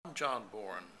John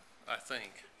Bourne, I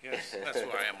think. Yes, that's who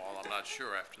I am, I'm not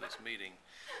sure after this meeting.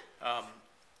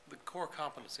 The core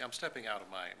competency, I'm stepping out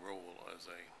of my role as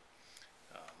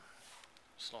a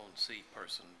Sloan C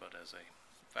person, but as a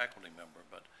faculty member,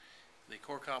 but the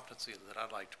core competency that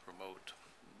I'd like to promote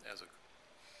as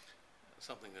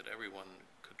something that everyone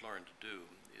could learn to do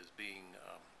is being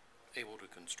able to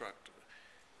construct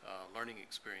learning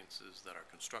experiences that are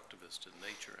constructivist in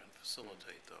nature and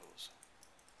facilitate those.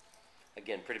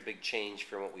 Again, pretty big change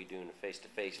from what we do in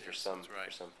face-to-face for some That's right.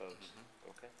 for some folks.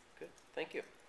 Okay, good. Thank you.